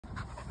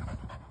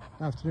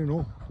Afternoon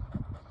all.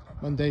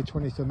 Monday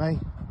 20th of May.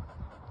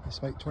 It's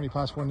about 20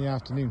 past 1 in the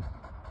afternoon.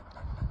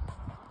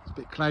 It's a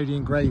bit cloudy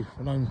and grey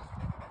when I'm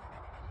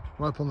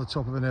right up on the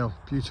top of an hill.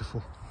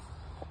 Beautiful.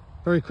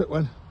 Very quick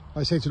one.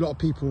 I say to a lot of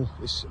people,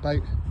 it's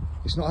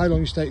not how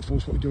long you stay for,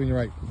 it's what you do when you're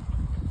out.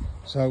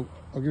 So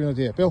I'll give you an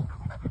idea. Bill,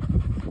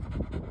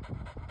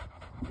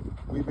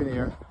 we've been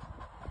here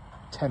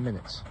 10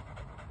 minutes.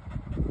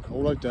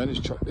 All I've done is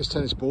chuck this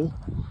tennis ball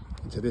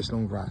into this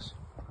long grass.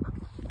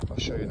 I'll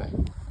show you now.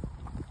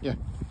 Yeah,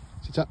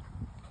 sit up.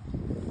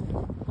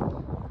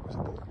 Where's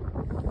the ball?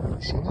 Have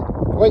you seen it?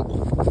 Wait!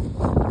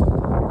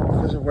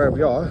 Because of where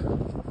we are,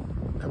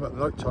 come at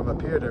night time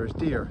up here, there is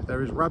deer,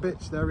 there is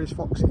rabbits, there is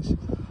foxes.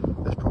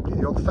 There's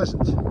probably the odd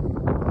pheasant.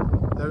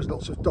 There's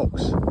lots of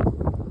dogs.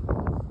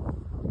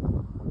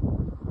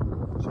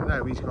 So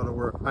now he's got to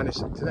work, and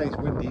today's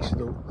windy,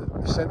 so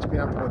the scent's been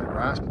up by the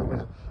grass, but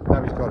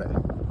now he's got it.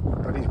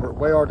 But he's worked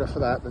way harder for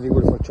that than he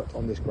would if I chucked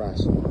on this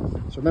grass.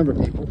 So remember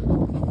people,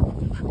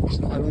 it's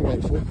not how long you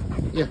wait for.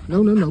 Yeah,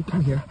 no,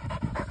 come here.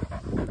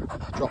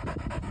 Drop.